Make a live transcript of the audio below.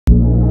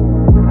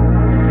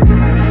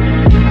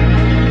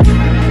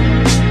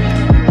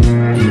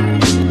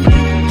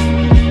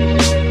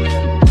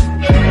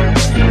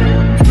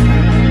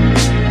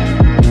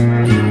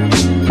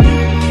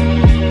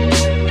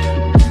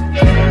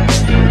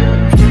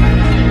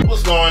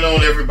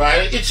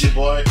it's your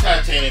boy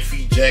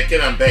TitanicFeet Jack,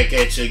 and I'm back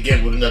at you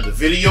again with another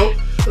video.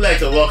 I'd like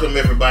to welcome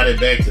everybody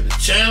back to the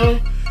channel.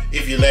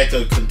 If you'd like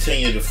to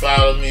continue to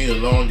follow me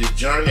along this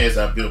journey as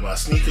I build my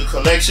sneaker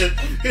collection,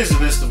 here's a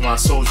list of my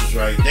socials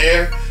right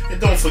there.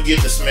 And don't forget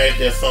to smash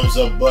that thumbs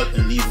up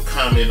button and leave a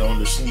comment on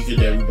the sneaker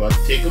that we're about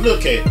to take a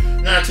look at.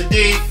 Now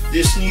today,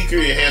 this sneaker,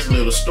 it has a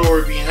little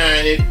story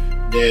behind it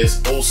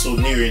that's also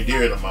near and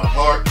dear to my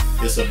heart.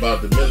 It's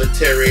about the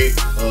military,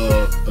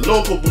 a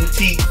local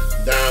boutique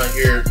down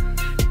here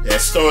that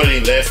started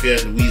in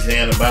Lafayette,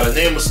 Louisiana by the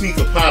name of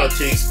Sneaker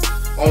Politics,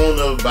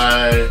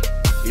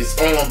 it's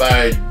owned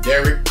by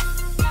Derek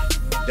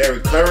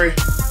Curry.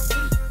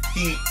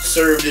 He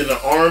served in the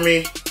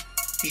Army.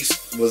 He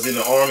was in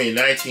the Army in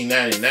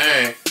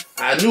 1999.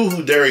 I knew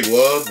who Derek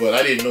was, but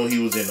I didn't know he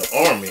was in the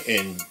Army.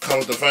 And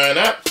come to find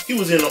out, he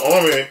was in the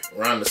Army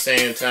around the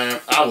same time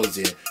I was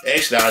in.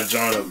 Actually, I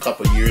joined a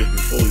couple years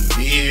before he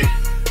did,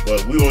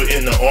 but we were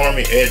in the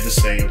Army at the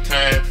same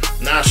time.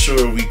 Not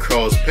sure we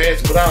crossed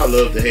paths, but I'd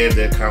love to have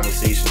that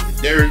conversation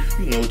with Derek.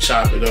 You know,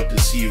 chop it up to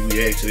see if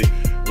we actually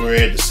were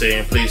at the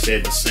same place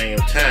at the same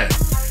time.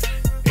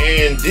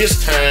 And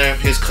this time,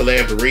 his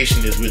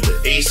collaboration is with the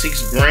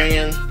ASICS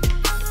brand.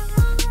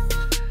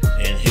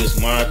 And his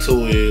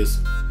motto is,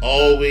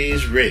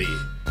 always ready.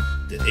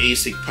 The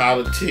ASIC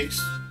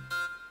Politics.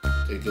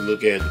 Take a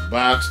look at the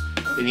box.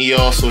 And he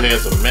also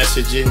has a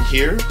message in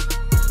here.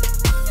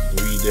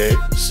 Read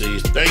that. It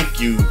says, thank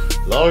you.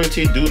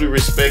 Loyalty, duty,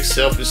 respect,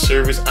 selfish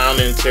service,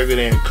 honor,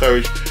 integrity, and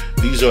courage.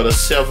 These are the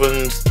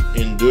 7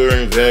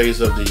 enduring values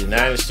of the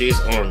United States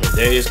Army.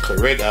 That is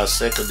correct. I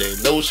second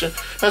that notion.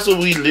 That's what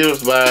we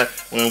lived by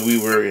when we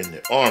were in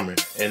the Army.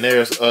 And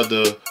there's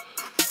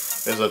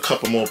a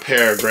couple more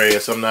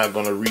paragraphs. I'm not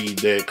going to read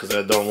that because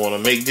I don't want to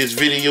make this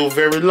video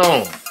very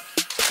long.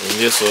 And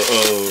there's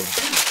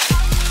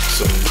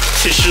some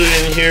tissue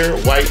in here,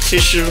 white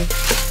tissue.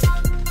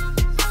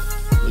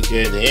 Look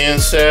at the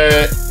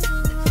inside.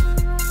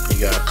 You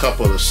got a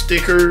couple of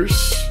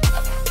stickers.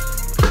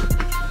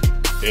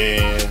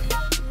 And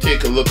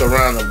take a look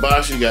around the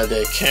box. You got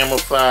that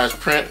camouflage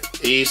print,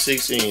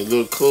 ASICS, and you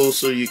look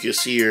closer, you can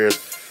see your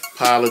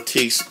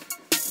politics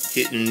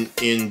hitting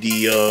in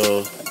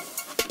the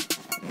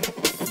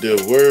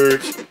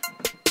words.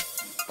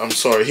 I'm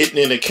sorry, hitting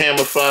in the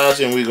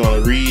camouflage, and we're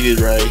gonna read it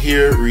right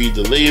here. Read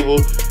the label.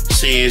 It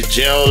says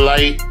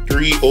LYTE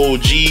 3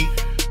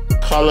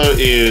 OG. Color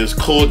is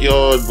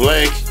courtyard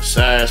black,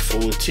 size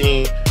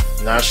 14.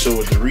 Not sure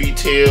what the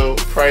retail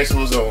price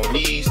was on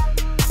these.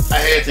 I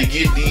had to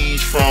get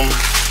these from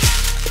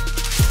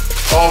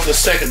off the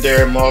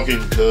secondary market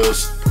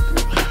because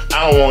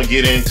I don't want to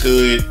get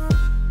into it.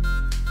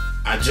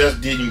 I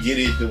just didn't get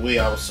it the way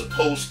I was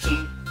supposed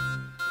to.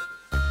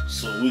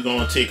 So we're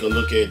going to take a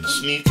look at the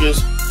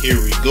sneakers. Here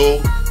we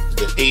go.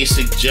 The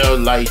ASICS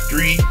LYTE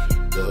 3.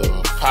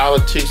 The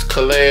Politics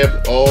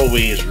collab,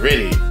 always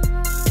ready.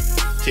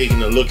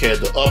 Taking a look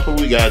at the upper,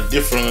 we got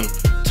different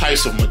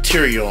types of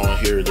material on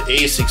here. The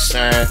ASICS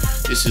sign,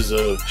 this is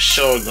a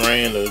short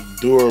grain, a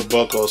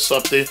Durabuck or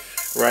something.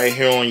 Right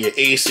here on your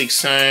ASICS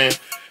sign.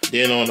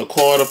 Then on the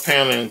quarter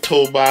panel and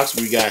toe box,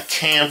 we got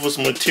canvas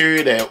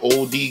material, that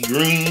OD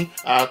green,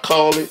 I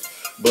call it.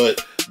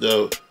 But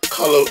the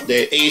color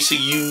that ASICS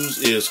use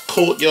is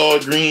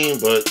courtyard green.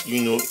 But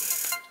you know,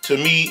 to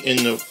me,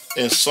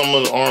 and some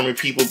of the Army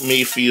people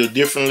may feel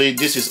differently.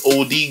 This is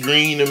OD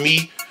green to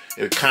me.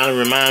 It kind of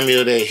reminds me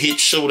of that hit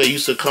show that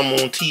used to come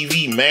on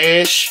TV,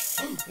 MASH.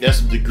 That's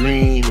what the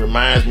green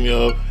reminds me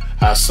of,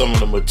 how some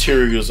of the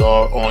materials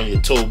are on your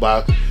toe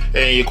box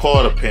and your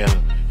quarter panel.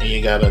 And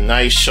you got a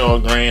nice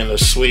short grain of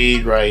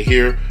suede right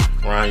here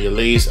around your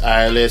lace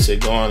eyelets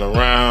and going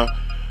around.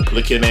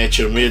 Looking at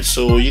your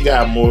midsole, you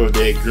got more of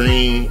that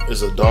green.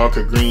 It's a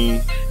darker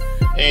green.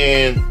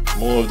 And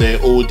more of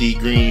that OD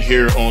green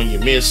here on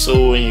your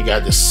midsole. And you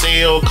got the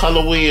sail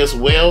colorway as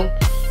well.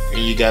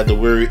 And you got the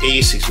word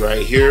ASICS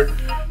right here.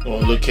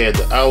 Gonna look at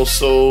the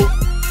outsole.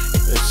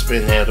 Let's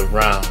spin that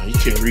around. You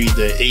can read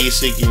the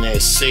ASIC in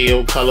that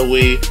sail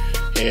colorway.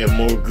 Have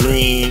more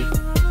green.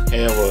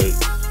 Have a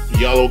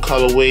yellow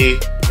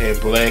colorway. And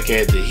black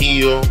at the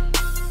heel.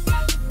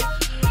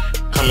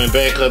 Coming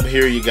back up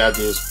here, you got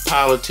this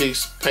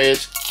Politics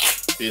patch.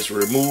 It's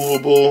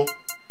removable.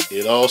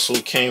 It also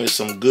came with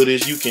some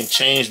goodies. You can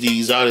change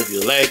these out if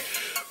you like.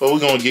 But we're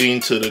gonna get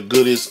into the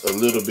goodies a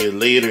little bit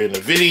later in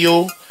the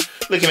video.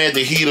 Looking at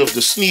the heel of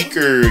the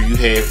sneaker, you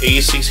have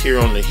ASICS here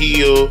on the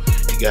heel.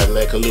 You got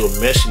like a little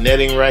mesh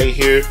netting right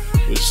here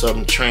with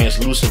something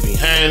translucent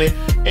behind it.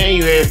 And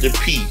you have the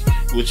P,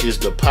 which is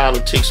the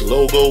Politics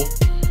logo.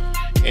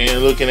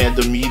 And looking at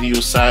the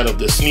medial side of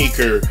the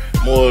sneaker,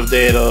 more of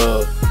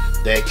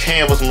that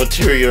canvas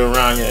material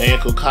around your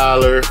ankle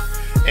collar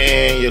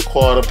and your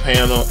quarter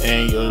panel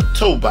and your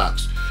toe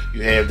box.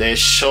 You have that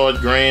short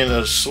grain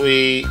of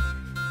suede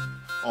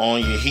on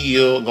your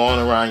heel, going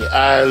around your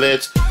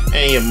eyelets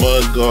and your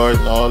mud guard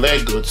and all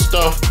that good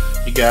stuff.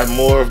 You got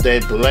more of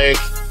that black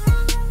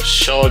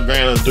short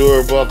grain of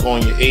Durabuck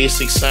on your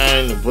ASICS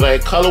sign, the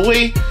black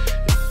colorway,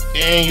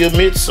 and your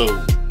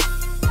midsole.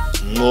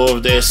 More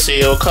of that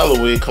sail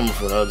colorway coming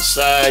from the other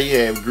side. You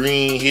have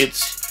green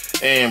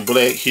hits and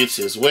black hits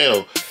as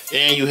well.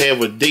 And you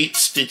have a date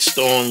stitched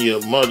on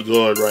your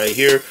mudguard right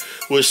here,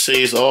 which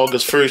says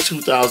August 1st,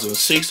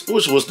 2006,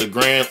 which was the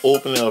grand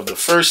opening of the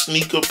first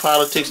sneaker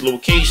politics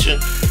location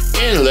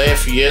in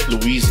Lafayette,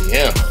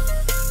 Louisiana.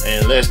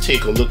 And let's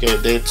take a look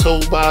at that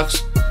toe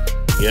box.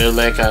 Yeah,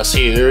 like I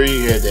said earlier,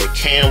 you have that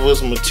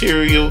canvas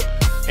material,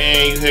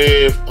 and you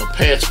have a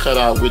patch cut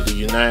out with the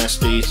United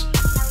States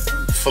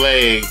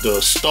flag,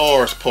 the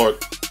stars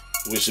part,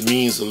 which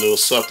means a little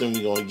something.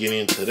 We're gonna get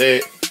into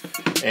that.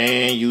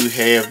 And you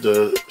have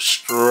the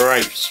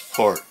stripes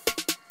part.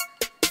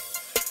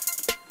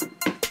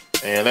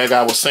 And like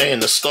I was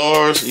saying, the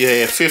stars, you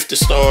have 50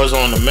 stars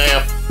on the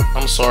map.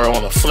 I'm sorry,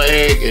 on the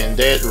flag, and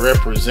that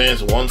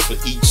represents one for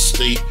each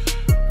state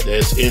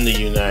that's in the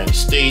United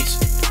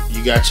States.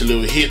 You got your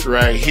little hit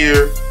right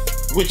here,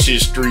 which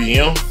is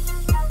 3M.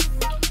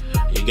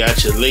 You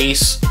got your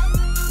lace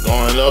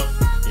going up.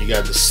 You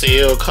got the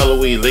sail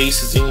colorway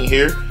laces in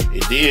here.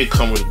 It did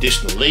come with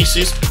additional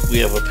laces. We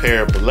have a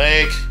pair of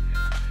black,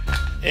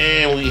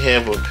 and we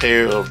have a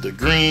pair of the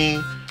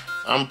green.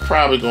 I'm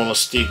probably gonna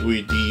stick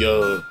with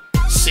the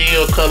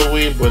sail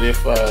colorway, but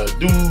if I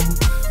do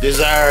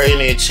desire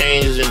any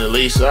changes in the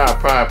laces, I'll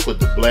probably put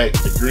the black,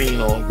 the green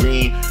on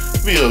green.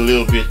 Be a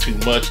little bit too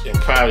much and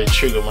probably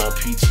trigger my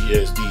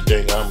PTSD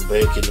thing. I'm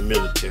back in the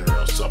military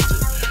or something.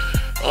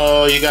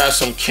 You got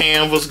some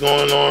canvas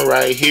going on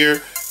right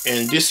here,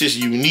 and this is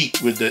unique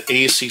with the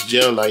ASICS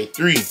Gel Lyte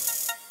 3.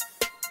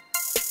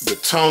 The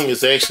tongue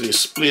is actually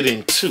split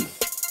in two.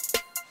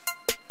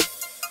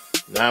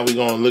 Now we're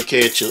gonna look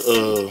at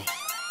your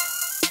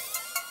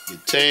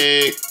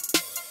tag.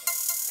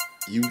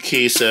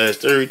 UK size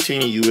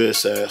 13, US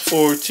size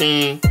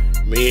 14,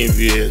 made in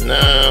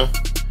Vietnam.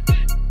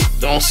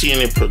 Don't see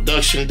any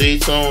production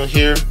dates on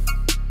here.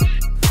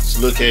 Let's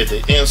look at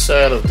the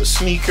inside of the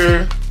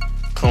sneaker.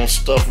 Comes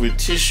stuffed with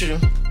tissue,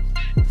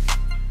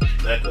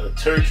 like a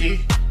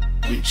turkey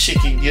with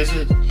chicken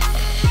gizzard.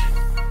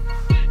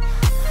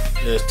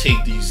 Let's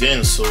take these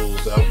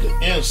insoles out. The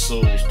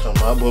insoles come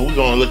out, but we're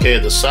gonna look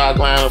at the sock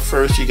liner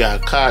first. You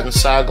got cotton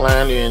sock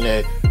liner in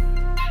that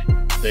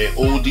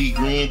OD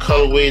green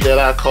colorway that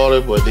I call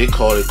it, but they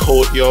call it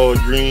courtyard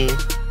green.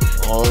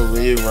 All the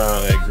way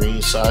around that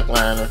green sock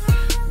liner.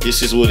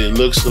 This is what it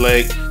looks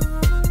like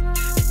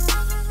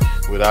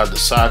without the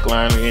sock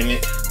liner in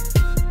it.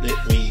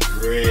 Let me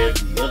grab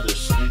the other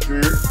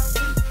sneaker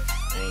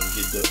and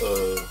get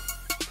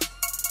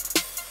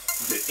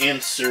the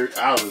insert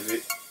out of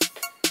it.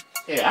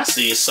 Yeah, I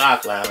see a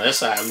sock liner. That's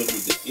how I look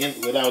with the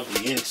without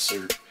the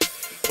insert.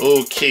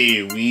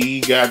 Okay, we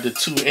got the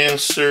two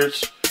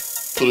inserts.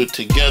 Put it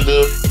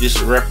together. This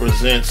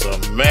represents a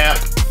map.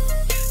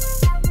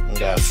 We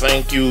got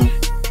thank you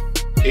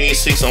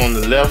ASICS on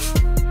the left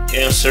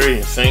insert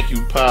and thank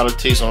you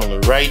politics on the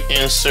right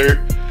insert.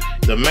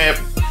 The map,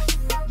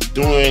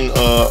 during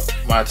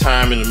my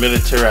time in the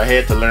military, I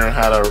had to learn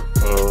how to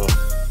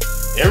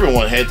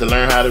everyone had to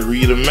learn how to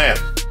read a map.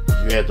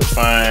 You had to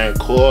find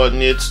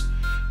coordinates.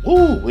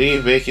 Woo,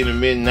 way back in the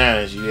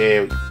mid-90s,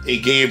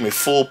 it gave me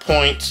 4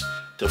 points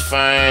to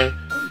find.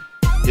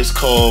 It's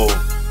called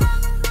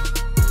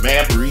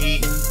map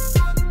reading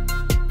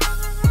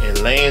and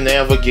lane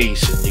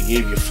navigation. They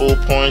gave you 4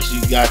 points.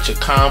 You got your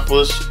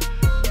compass.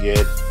 You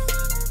had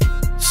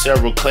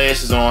several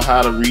classes on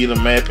how to read a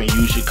map and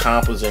use your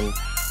compass and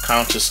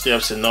count your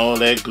steps and all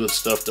that good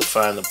stuff to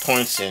find the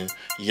points. And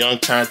young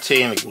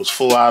Titanic was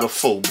 4 out of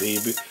 4,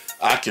 baby.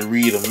 I can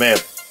read a map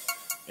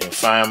and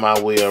find my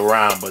way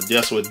around, but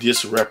that's what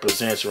this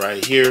represents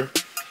right here.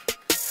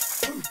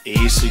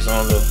 ASICS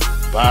on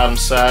the bottom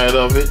side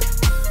of it.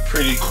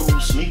 Pretty cool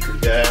sneaker,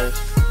 guys.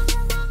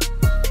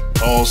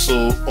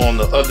 Also on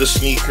the other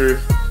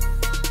sneaker,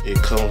 it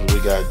comes,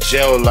 we got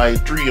Gel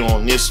Lyte 3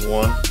 on this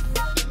one,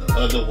 and the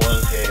other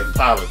one had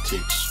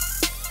politics.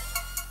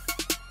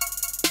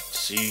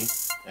 See,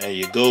 there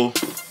you go.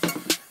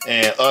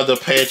 And other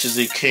patches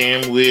it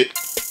came with,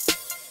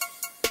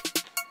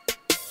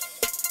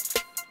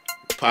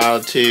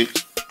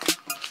 politics,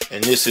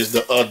 and this is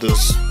the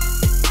others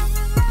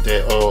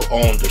that are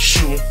on the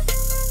shoe.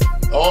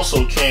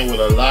 Also came with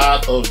a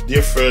lot of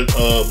different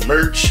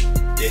merch.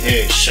 They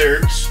had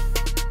shirts,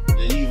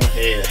 they even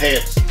had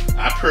hats.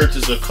 I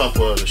purchased a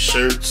couple of the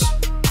shirts.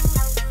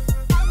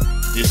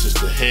 This is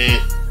the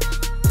hat,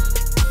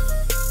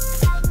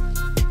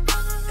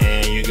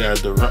 and you got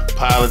the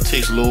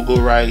politics logo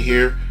right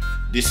here.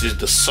 This is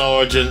the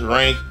sergeant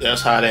rank.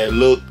 That's how that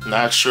looked.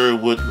 Not sure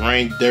what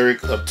rank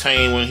Derek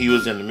obtained when he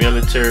was in the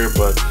military,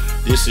 but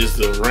this is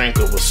the rank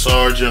of a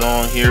sergeant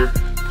on here.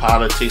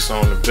 Politics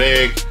on the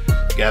bag.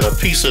 Got a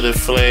piece of the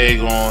flag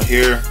on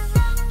here.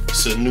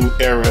 It's a new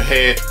era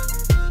hat.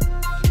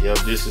 Yep,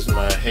 this is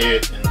my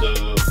hat. And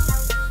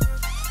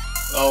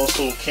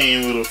also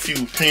came with a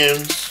few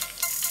pins.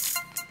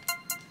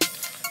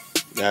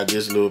 Got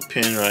this little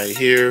pin right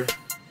here.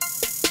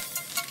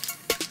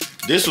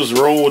 This was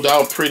rolled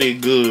out pretty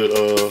good.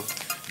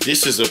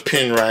 This is a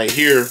pin right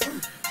here.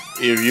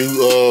 If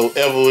you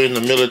ever in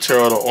the military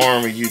or the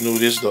army, you know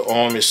this is the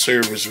Army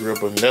Service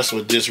Ribbon. That's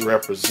what this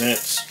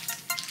represents.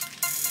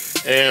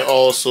 And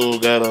also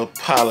got a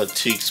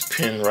politics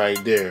pin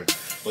right there.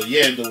 But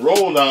yeah, the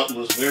rollout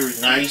was very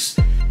nice.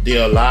 They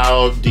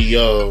allowed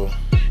the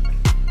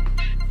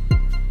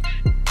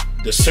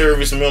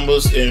service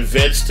members and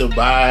vets to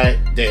buy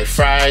that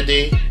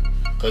Friday,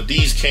 because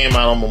these came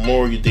out on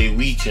Memorial Day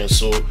weekend.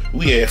 So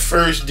we had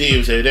first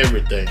dibs at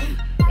everything.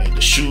 Like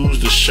the shoes,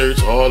 the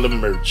shirts, all the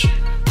merch.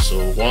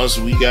 So once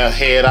we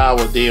had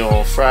our day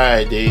on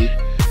Friday,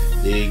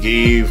 they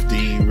gave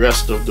the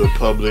rest of the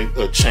public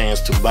a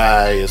chance to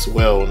buy as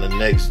well on the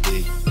next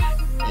day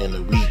and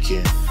the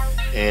weekend.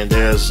 And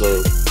there's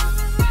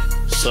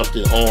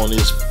something on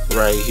this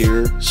right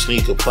here: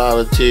 sneaker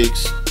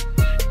politics,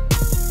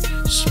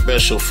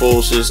 special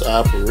forces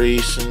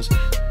operations,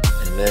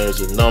 and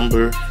there's a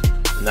number.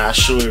 Not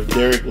sure if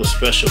Derek was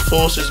special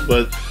forces,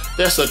 but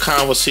that's a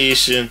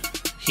conversation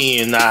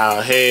he and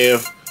I'll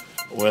have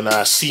when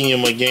I see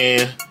him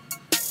again.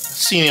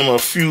 Seen him a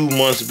few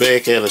months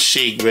back at a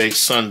Shake Back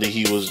Sunday.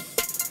 He was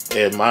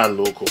at my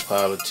local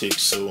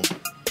politics. So,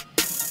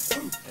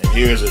 and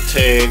here's a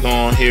tag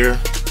on here,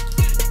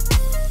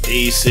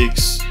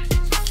 ASICS.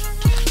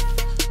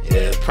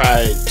 Yeah,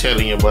 probably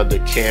telling you about the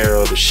care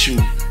of the shoe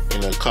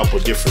in a couple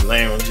different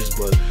languages,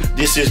 but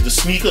this is the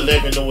sneaker.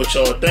 Let me know what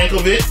y'all think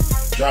of it.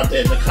 Drop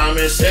that in the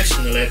comment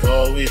section, and like I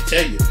always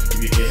tell you,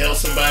 if you can help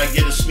somebody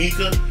get a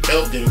sneaker,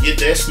 help them get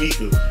that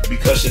sneaker,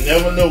 because you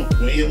never know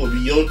when it will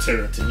be your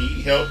turn to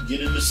need help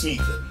getting the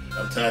sneaker.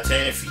 I'm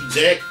TitanicFeet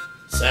Jack,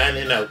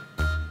 signing out.